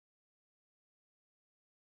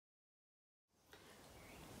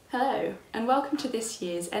Hello, and welcome to this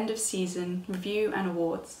year's end of season review and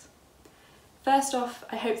awards. First off,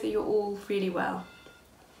 I hope that you're all really well.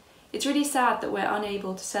 It's really sad that we're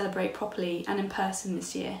unable to celebrate properly and in person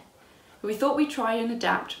this year, but we thought we'd try and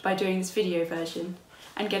adapt by doing this video version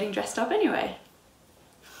and getting dressed up anyway.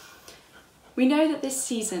 We know that this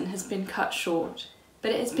season has been cut short,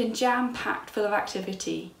 but it has been jam-packed full of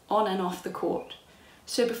activity on and off the court.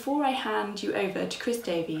 So before I hand you over to Chris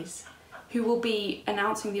Davies, who will be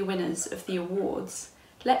announcing the winners of the awards,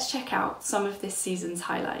 let's check out some of this season's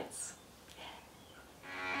highlights.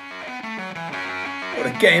 What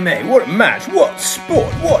a game, eh? What a match! What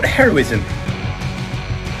sport! What heroism!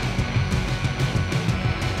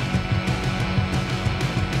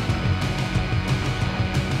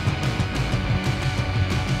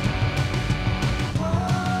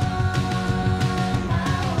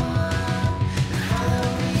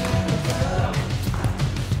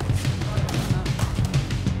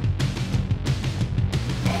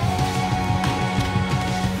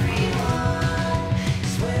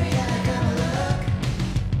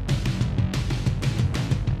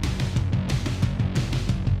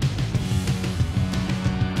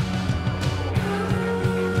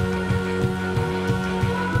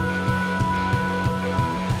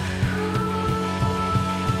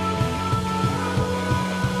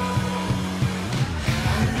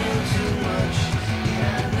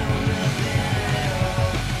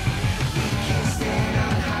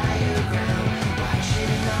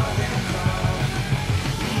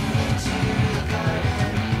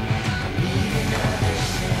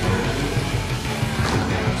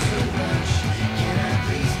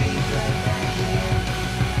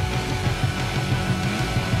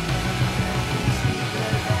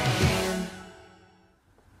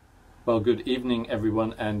 Well, good evening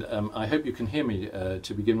everyone, and I hope you can hear me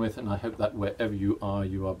to begin with, and I hope that wherever you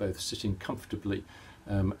are both sitting comfortably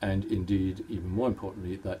and indeed, even more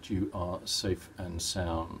importantly, that you are safe and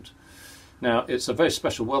sound. Now, it's a very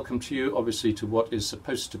special welcome to you, obviously, to what is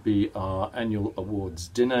supposed to be our annual awards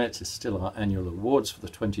dinner. It is still our annual awards for the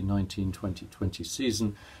 2019-2020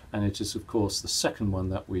 season, and it is, of course, the second one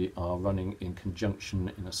that we are running in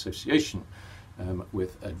conjunction, in association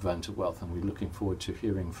with Advanta Wealth, and we're looking forward to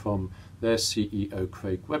hearing from their CEO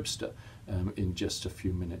Craig Webster in just a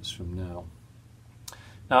few minutes from now.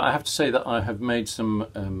 Now, I have to say that I have made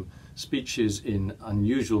some speeches in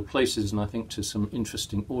unusual places and I think to some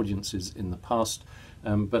interesting audiences in the past,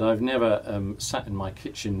 but I've never sat in my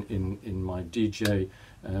kitchen in my DJ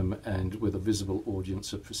and with a visible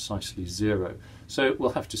audience of precisely zero. So we'll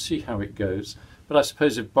have to see how it goes, but I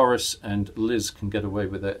suppose if Boris and Liz can get away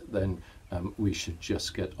with it, then we should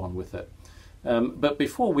just get on with it. But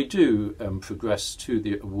before we do progress to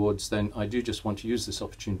the awards, then I do just want to use this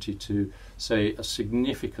opportunity to say a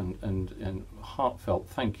significant and heartfelt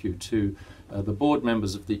thank you to the board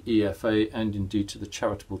members of the EFA and indeed to the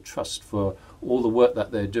Charitable Trust for all the work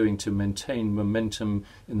that they're doing to maintain momentum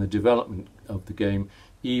in the development of the game,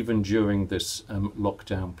 even during this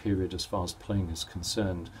lockdown period as far as playing is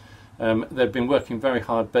concerned. They've been working very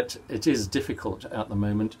hard, but it is difficult at the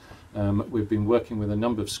moment. We've been working with a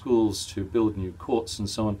number of schools to build new courts and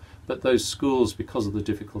so on, but those schools, because of the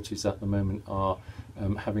difficulties at the moment, are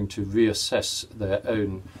having to reassess their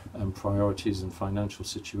own priorities and financial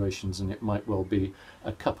situations, and it might well be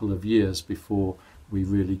a couple of years before we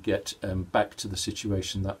really get back to the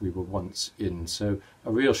situation that we were once in. So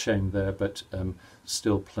a real shame there, but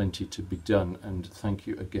still plenty to be done, and thank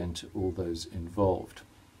you again to all those involved.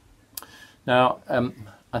 Now,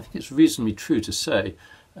 I think it's reasonably true to say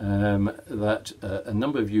that a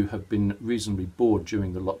number of you have been reasonably bored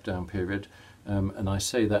during the lockdown period, and I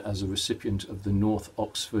say that as a recipient of the North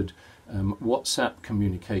Oxford WhatsApp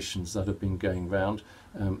communications that have been going round.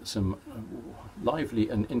 Some lively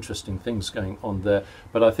and interesting things going on there,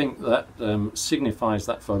 but I think that signifies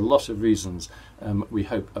that for a lot of reasons we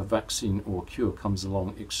hope a vaccine or cure comes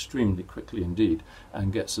along extremely quickly indeed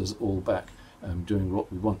and gets us all back doing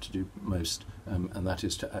what we want to do most, and that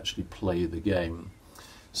is to actually play the game.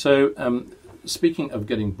 So speaking of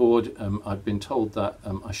getting bored, I've been told that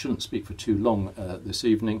I shouldn't speak for too long this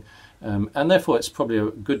evening, and therefore it's probably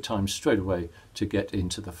a good time straight away to get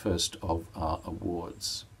into the first of our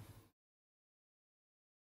awards.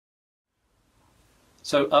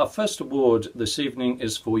 So our first award this evening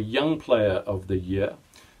is for Young Player of the Year.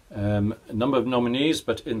 A number of nominees,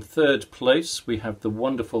 but in third place we have the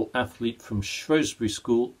wonderful athlete from Shrewsbury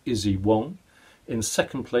School, Izzy Wong. In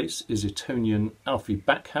second place is Etonian Alfie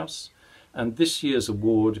Backhouse, and this year's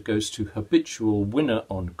award goes to habitual winner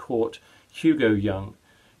on court, Hugo Young,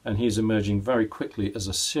 and he's emerging very quickly as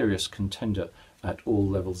a serious contender at all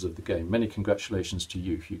levels of the game. Many congratulations to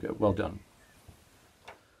you, Hugo. Well done.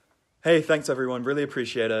 Hey, thanks everyone. Really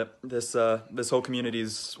appreciate it. This whole community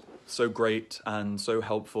is so great and so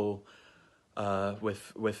helpful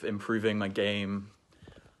with improving my game.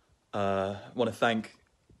 I want to thank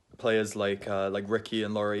players like Ricky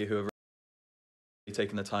and Laurie who have really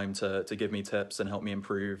taken the time to give me tips and help me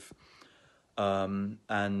improve. And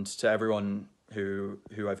to everyone who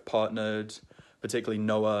I've partnered, particularly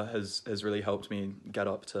Noah has really helped me get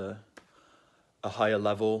up to a higher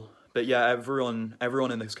level. But yeah, everyone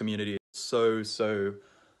in this community is so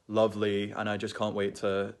lovely, and I just can't wait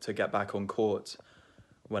to get back on court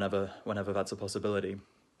whenever that's a possibility.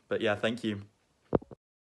 But yeah, thank you.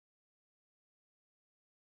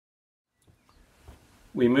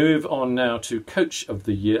 We move on now to Coach of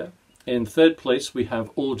the Year. In third place we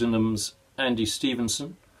have Aldenham's Andy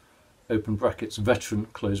Stevenson, open brackets, veteran,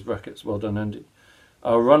 close brackets. Well done, Andy.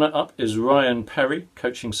 Our runner-up is Ryan Perry,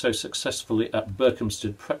 coaching so successfully at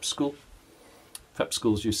Berkhamsted Prep School. Prep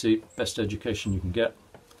schools, you see, best education you can get.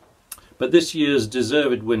 But this year's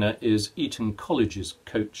deserved winner is Eton College's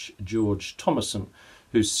coach, George Thomason,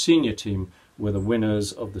 whose senior team were the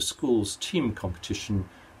winners of the school's team competition,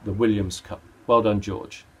 the Williams Cup. Well done,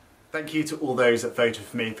 George. Thank you to all those that voted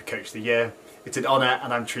for me for Coach of the Year. It's an honour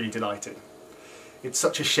and I'm truly delighted. It's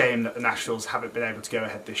such a shame that the Nationals haven't been able to go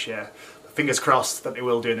ahead this year. Fingers crossed that they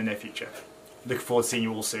will do in the near future. Looking forward to seeing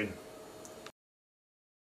you all soon.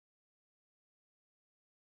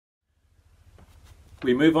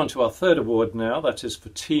 We move on to our third award now, that is for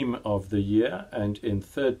Team of the Year, and in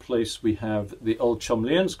third place we have the Old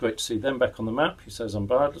Cholmleyans. Great to see them back on the map, he says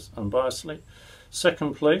unbiasedly.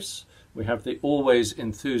 Second place we have the always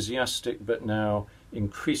enthusiastic but now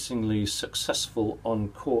increasingly successful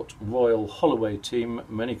on-court Royal Holloway team.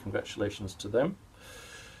 Many congratulations to them.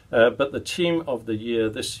 But the Team of the Year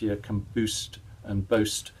this year can boost and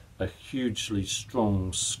boast a hugely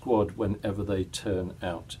strong squad whenever they turn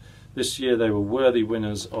out. This year they were worthy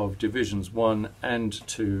winners of Divisions 1 and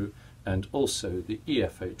 2 and also the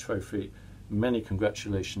EFA trophy. Many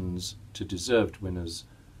congratulations to deserved winners,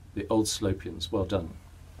 the Old Slopians. Well done.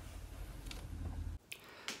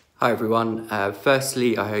 Hi everyone.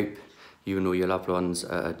 Firstly, I hope you and all your loved ones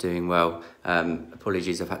are doing well.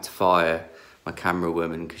 Apologies, I've had to fire my camera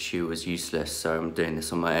woman because she was useless, so I'm doing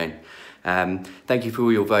this on my own. Thank you for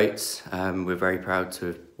all your votes. We're very proud to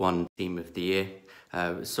have won Team of the Year.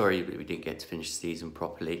 Sorry that we didn't get to finish the season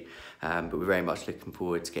properly, but we're very much looking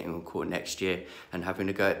forward to getting on court next year and having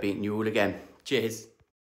a go at beating you all again. Cheers.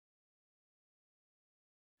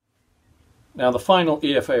 Now the final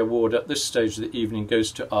EFA award at this stage of the evening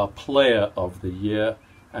goes to our Player of the Year,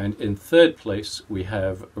 and in third place we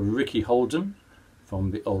have Ricky Holden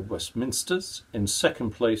from the Old Westminsters. In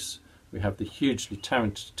second place we have the hugely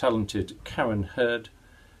talented Karen Hurd,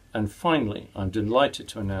 and finally I'm delighted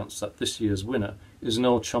to announce that this year's winner is an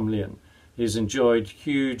Old Cholmleyan. He's enjoyed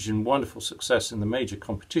huge and wonderful success in the major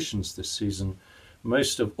competitions this season,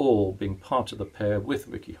 most of all being part of the pair with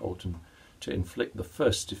Ricky Holden to inflict the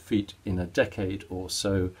first defeat in a decade or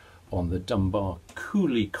so on the Dunbar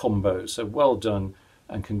Cooley combo. So well done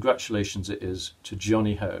and congratulations it is to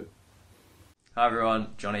Johnny Ho. Hi everyone,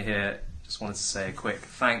 Johnny here. Just wanted to say a quick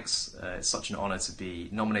thanks. It's such an honour to be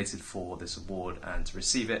nominated for this award and to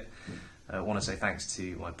receive it. I want to say thanks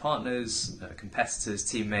to my partners, competitors,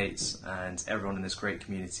 teammates and everyone in this great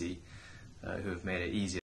community who have made it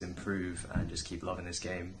easier to improve and just keep loving this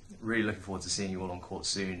game. Really looking forward to seeing you all on court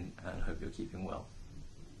soon and hope you're keeping well.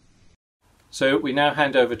 So we now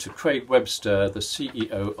hand over to Craig Webster, the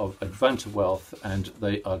CEO of Advanta Wealth, and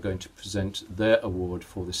they are going to present their award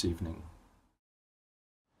for this evening.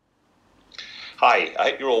 Hi, I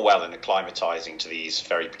hope you're all well and acclimatising to these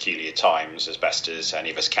very peculiar times as best as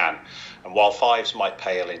any of us can. And while fives might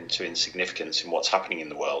pale into insignificance in what's happening in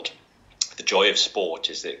the world, the joy of sport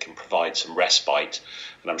is that it can provide some respite,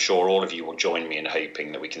 and I'm sure all of you will join me in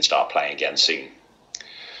hoping that we can start playing again soon.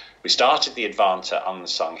 We started the Advanta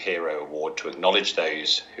Unsung Hero Award to acknowledge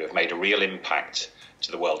those who have made a real impact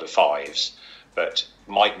to the world of fives, but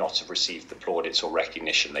might not have received the plaudits or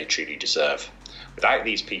recognition they truly deserve. Without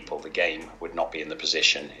these people, the game would not be in the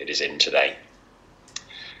position it is in today.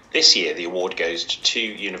 This year, the award goes to 2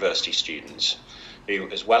 university students who,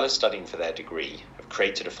 as well as studying for their degree, have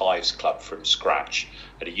created a fives club from scratch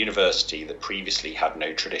at a university that previously had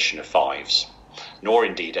no tradition of fives, nor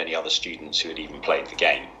indeed any other students who had even played the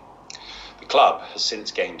game. The club has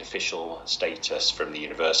since gained official status from the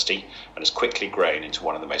university and has quickly grown into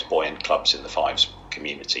one of the most buoyant clubs in the fives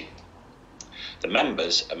community. The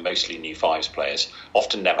members are mostly new fives players,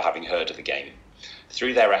 often never having heard of the game.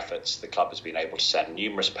 Through their efforts, the club has been able to send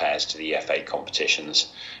numerous pairs to the EFA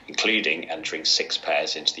competitions, including entering 6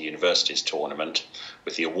 pairs into the Universities tournament,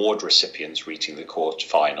 with the award recipients reaching the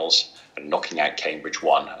quarter-finals and knocking out Cambridge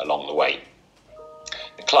 1 along the way.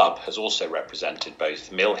 The club has also represented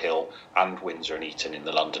both Mill Hill and Windsor and Eton in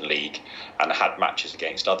the London League and had matches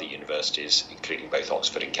against other universities, including both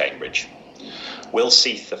Oxford and Cambridge. Will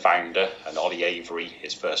Seath, the founder, and Ollie Avery,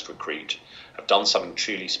 his first recruit, have done something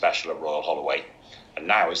truly special at Royal Holloway. And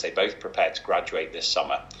now, as they both prepare to graduate this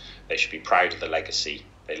summer, they should be proud of the legacy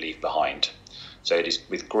they leave behind. So it is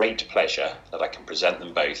with great pleasure that I can present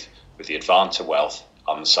them both with the Advanta Wealth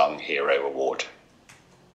Unsung Hero Award.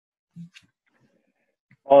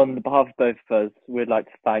 On behalf of both of us, we'd like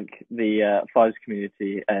to thank the Fives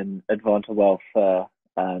community and Advanta Wealth for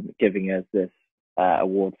giving us this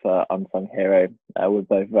award for Unsung Hero. We're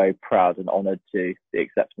both very proud and honoured to be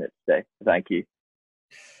accepting it today. Thank you.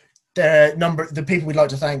 The people we'd like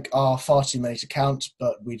to thank are far too many to count,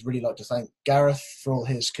 but we'd really like to thank Gareth for all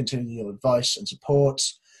his continual advice and support,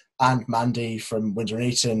 and Mandy from Windsor and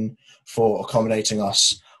Eton for accommodating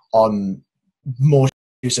us on more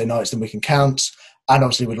Tuesday nights than we can count. And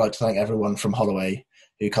obviously we'd like to thank everyone from Holloway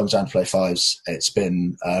who comes down to play fives. It's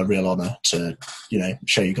been a real honour to,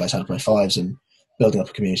 show you guys how to play fives and building up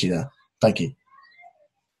a community there. Thank you.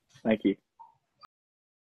 Thank you.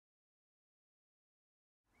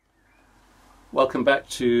 Welcome back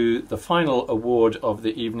to the final award of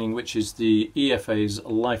the evening, which is the EFA's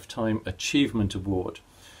Lifetime Achievement Award.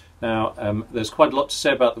 Now, there's quite a lot to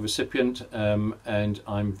say about the recipient, and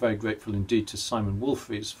I'm very grateful indeed to Simon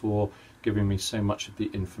Wolfries for giving me so much of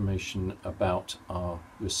the information about our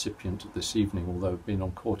recipient this evening, although I've been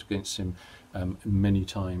on court against him many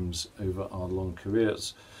times over our long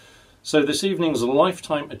careers. So this evening's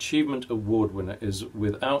Lifetime Achievement Award winner is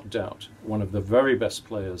without doubt one of the very best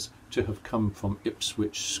players to have come from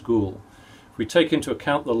Ipswich School. If we take into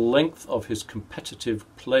account the length of his competitive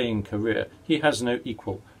playing career, he has no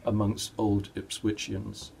equal amongst old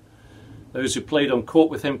Ipswichians. Those who played on court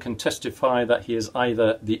with him can testify that he is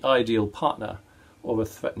either the ideal partner or a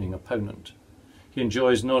threatening opponent. He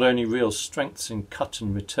enjoys not only real strengths in cut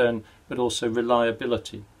and return, but also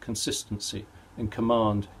reliability, consistency, and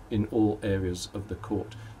command in all areas of the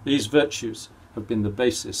court. These virtues have been the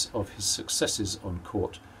basis of his successes on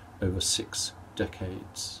court over 6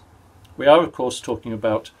 decades. We are, of course, talking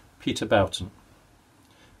about Peter Boughton.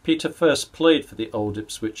 Peter first played for the old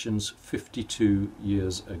Ipswichians 52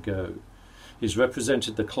 years ago. He's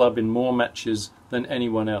represented the club in more matches than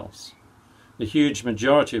anyone else. The huge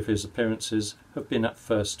majority of his appearances have been at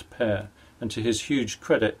first pair, and to his huge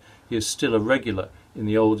credit, he is still a regular in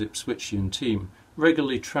the old Ipswichian team,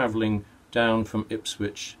 regularly travelling down from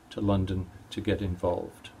Ipswich to London to get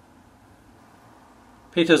involved.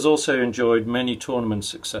 Peter's also enjoyed many tournament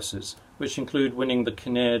successes, which include winning the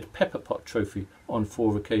Kinnaird Pepperpot Trophy on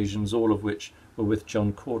 4 occasions, all of which were with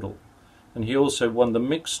John Caudle. And he also won the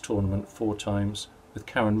mixed tournament 4 times with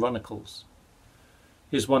Karen Runnacles.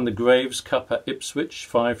 He's won the Graves Cup at Ipswich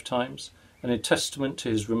 5 times, and in testament to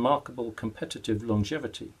his remarkable competitive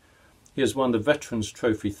longevity, he has won the Veterans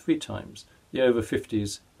Trophy 3 times, the over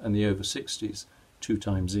 50s and the over 60s 2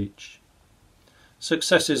 times each.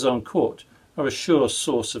 Successes on court are a sure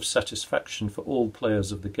source of satisfaction for all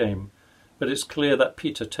players of the game, but it's clear that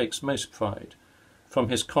Peter takes most pride from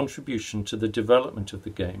his contribution to the development of the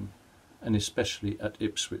game, and especially at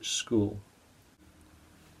Ipswich School.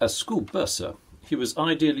 As school bursar, he was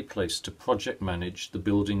ideally placed to project manage the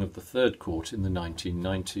building of the 3rd court in the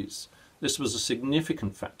 1990s. This was a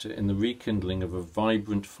significant factor in the rekindling of a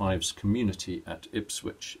vibrant fives community at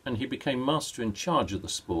Ipswich, and he became master in charge of the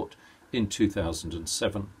sport in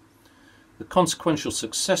 2007. The consequential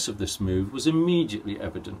success of this move was immediately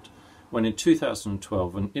evident when in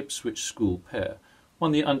 2012 an Ipswich school pair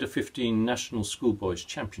won the Under-15 National Schoolboys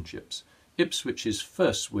Championships, Ipswich's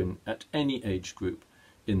first win at any age group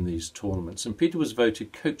in these tournaments, and Peter was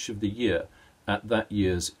voted Coach of the Year at that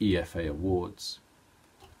year's EFA Awards.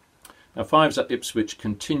 Now, fives at Ipswich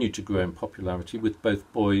continued to grow in popularity with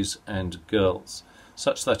both boys and girls,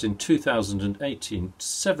 such that in 2018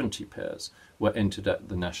 70 pairs were entered at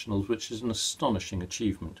the Nationals, which is an astonishing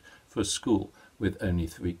achievement for a school with only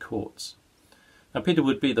 3 courts. Now, Peter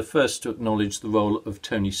would be the first to acknowledge the role of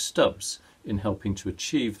Tony Stubbs in helping to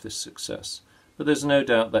achieve this success, but there's no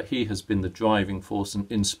doubt that he has been the driving force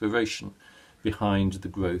and inspiration behind the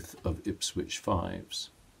growth of Ipswich fives.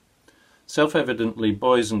 Self-evidently,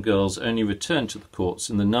 boys and girls only return to the courts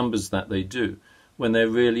in the numbers that they do when they're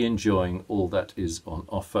really enjoying all that is on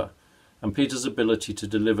offer, and Peter's ability to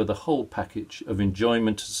deliver the whole package of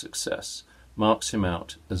enjoyment and success marks him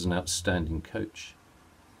out as an outstanding coach.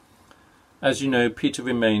 As you know, Peter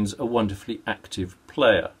remains a wonderfully active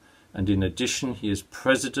player, and in addition he is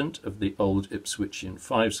president of the Old Ipswichian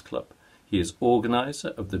Fives Club. He is organiser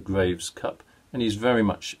of the Graves Cup, and he's very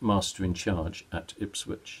much master in charge at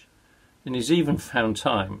Ipswich. And he's even found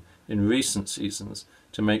time in recent seasons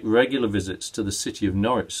to make regular visits to the City of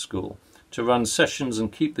Norwich School to run sessions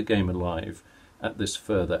and keep the game alive at this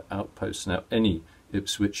further outpost. Now, any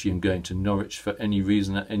Ipswichian going to Norwich for any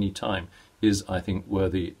reason at any time is, I think,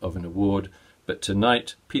 worthy of an award. But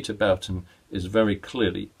tonight, Peter Boughton is very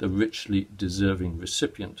clearly the richly deserving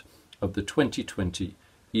recipient of the 2020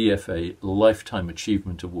 EFA Lifetime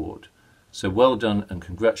Achievement Award. So well done and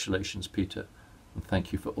congratulations, Peter, and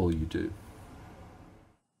thank you for all you do.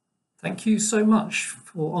 Thank you so much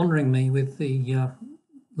for honouring me with the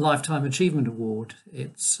Lifetime Achievement Award.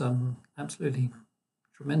 It's absolutely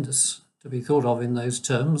tremendous to be thought of in those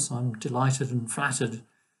terms. I'm delighted and flattered.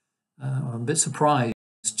 I'm a bit surprised,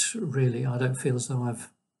 really. I don't feel as though I've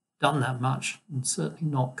done that much, and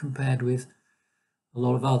certainly not compared with a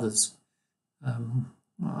lot of others.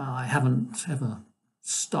 I haven't ever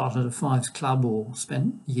started a Fives club or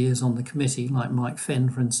spent years on the committee like Mike Fenn,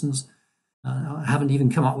 for instance. I haven't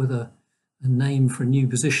even come up with a name for a new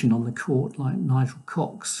position on the court like Nigel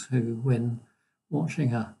Cox, who, when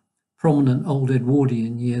watching a prominent old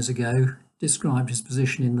Edwardian years ago, described his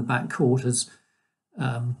position in the back court as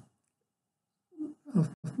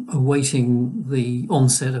awaiting the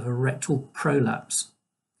onset of a rectal prolapse.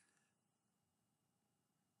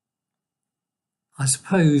 I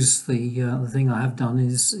suppose the thing I have done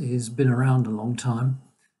is been around a long time.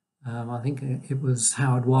 I think it was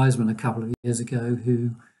Howard Wiseman a couple of years ago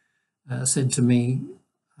who said to me,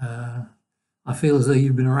 I feel as though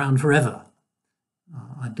you've been around forever.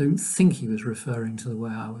 I don't think he was referring to the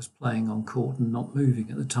way I was playing on court and not moving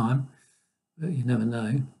at the time, but you never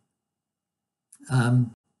know.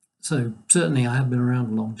 So certainly I have been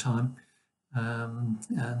around a long time. And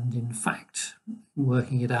in fact,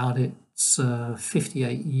 working it out, it's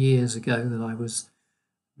 58 years ago that I was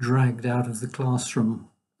dragged out of the classroom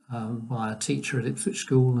by a teacher at Ipswich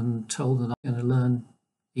School and told that I'm going to learn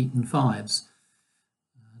Eton Fives.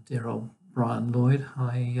 Dear old Brian Lloyd,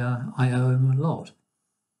 I owe him a lot.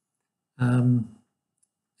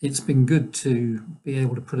 It's been good to be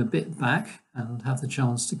able to put a bit back and have the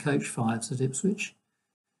chance to coach Fives at Ipswich.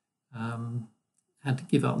 Had to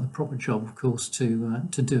give up the proper job, of course, to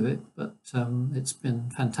do it, but it's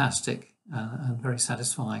been fantastic and very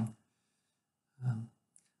satisfying.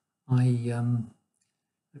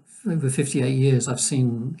 Over 58 years, I've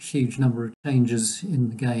seen a huge number of changes in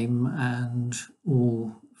the game, and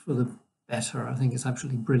all for the better. I think it's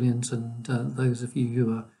absolutely brilliant, and those of you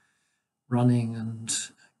who are running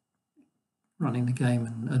the game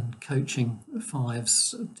and coaching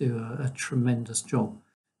Fives do a tremendous job.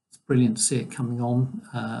 It's brilliant to see it coming on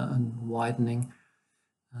and widening,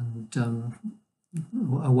 and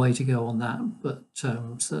a way to go on that, but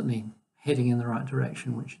certainly heading in the right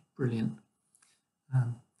direction, which is brilliant.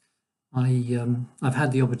 I've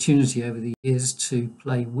had the opportunity over the years to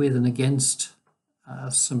play with and against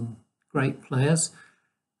some great players,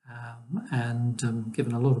 and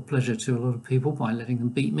given a lot of pleasure to a lot of people by letting them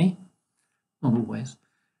beat me. Not always.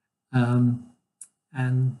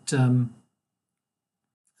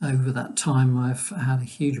 Over that time, I've had a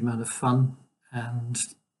huge amount of fun and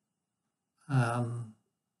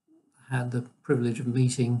had the privilege of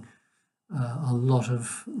meeting a lot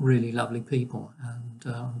of really lovely people, and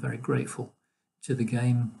I'm very grateful to the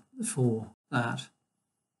game for that.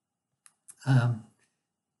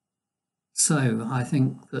 So I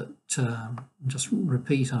think that, just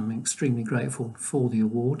repeat, I'm extremely grateful for the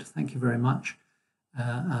award. Thank you very much.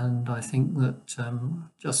 And I think that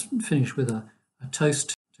just finish with a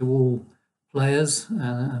toast to all players,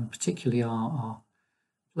 and particularly our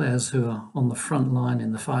players who are on the front line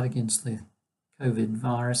in the fight against the COVID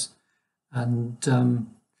virus. And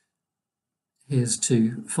here's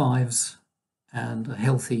to Fives and a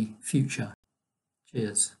healthy future.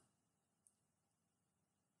 Cheers.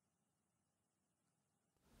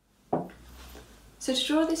 So to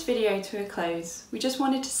draw this video to a close, we just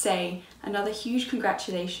wanted to say another huge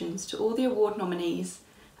congratulations to all the award nominees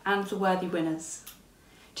and the worthy winners.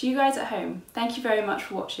 To you guys at home, thank you very much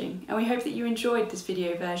for watching, and we hope that you enjoyed this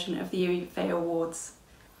video version of the EFA Awards.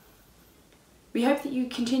 We hope that you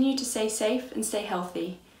continue to stay safe and stay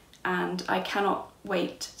healthy, and I cannot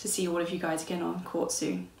wait to see all of you guys again on court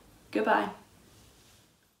soon. Goodbye.